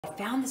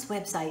found this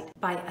website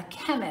by a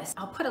chemist.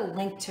 I'll put a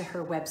link to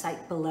her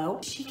website below.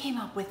 She came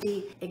up with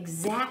the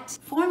exact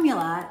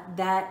formula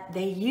that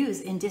they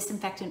use in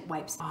disinfectant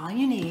wipes. All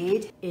you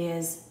need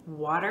is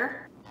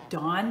water,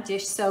 Dawn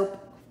dish soap,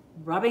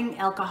 rubbing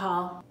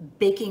alcohol,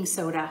 baking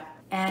soda,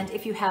 and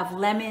if you have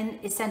lemon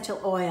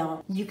essential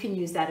oil, you can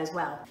use that as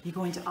well. You're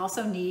going to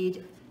also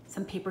need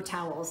some paper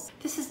towels.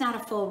 This is not a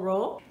full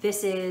roll.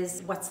 This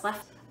is what's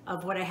left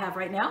of what I have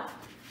right now.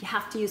 You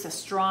have to use a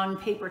strong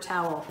paper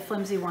towel. The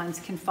flimsy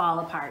ones can fall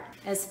apart.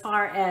 As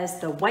far as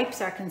the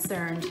wipes are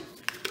concerned,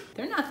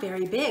 they're not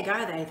very big,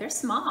 are they? They're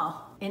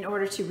small. In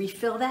order to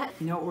refill that,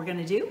 you know what we're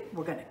gonna do?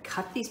 We're gonna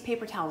cut these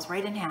paper towels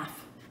right in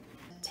half.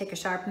 Take a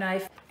sharp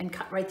knife and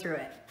cut right through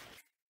it.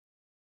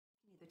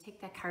 Either take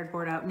that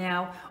cardboard out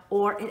now,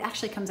 or it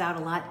actually comes out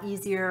a lot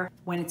easier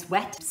when it's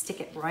wet.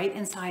 Stick it right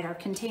inside our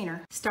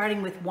container.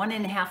 Starting with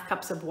 1.5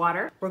 cups of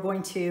water, we're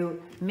going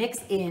to mix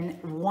in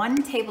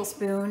 1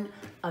 tablespoon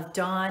of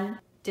Dawn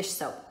dish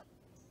soap,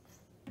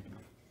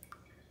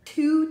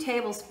 2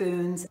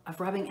 tablespoons of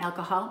rubbing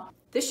alcohol.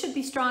 This should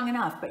be strong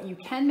enough, but you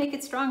can make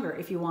it stronger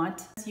if you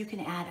want. You can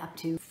add up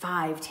to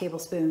 5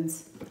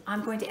 tablespoons.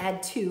 I'm going to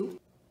add 2.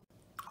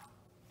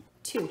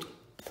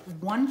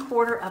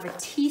 1/4 of a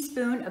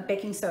teaspoon of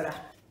baking soda.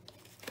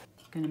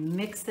 I'm gonna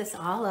mix this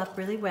all up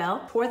really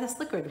well. Pour this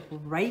liquid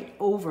right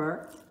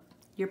over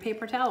your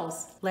paper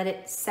towels. Let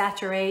it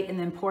saturate and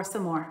then pour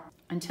some more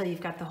until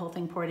you've got the whole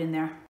thing poured in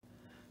there.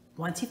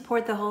 Once you've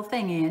poured the whole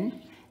thing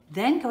in,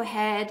 then go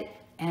ahead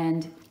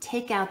and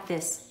take out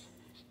this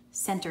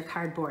center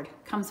cardboard.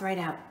 Comes right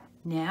out.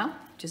 Now,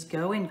 just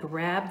go and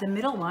grab the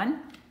middle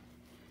one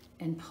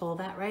and pull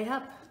that right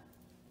up.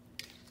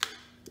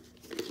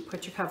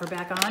 Put your cover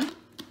back on.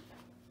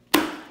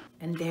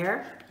 And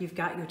there, you've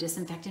got your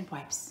disinfectant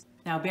wipes.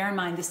 Now bear in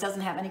mind, this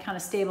doesn't have any kind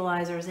of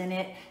stabilizers in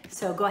it,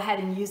 so go ahead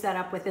and use that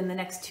up within the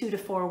next 2 to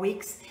 4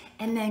 weeks,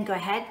 and then go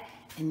ahead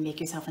and make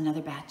yourself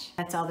another batch.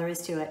 That's all there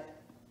is to it.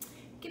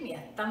 Give me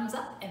a thumbs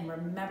up and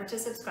remember to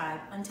subscribe.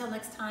 Until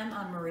next time,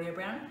 I'm Maria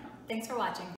Brown. Thanks for watching.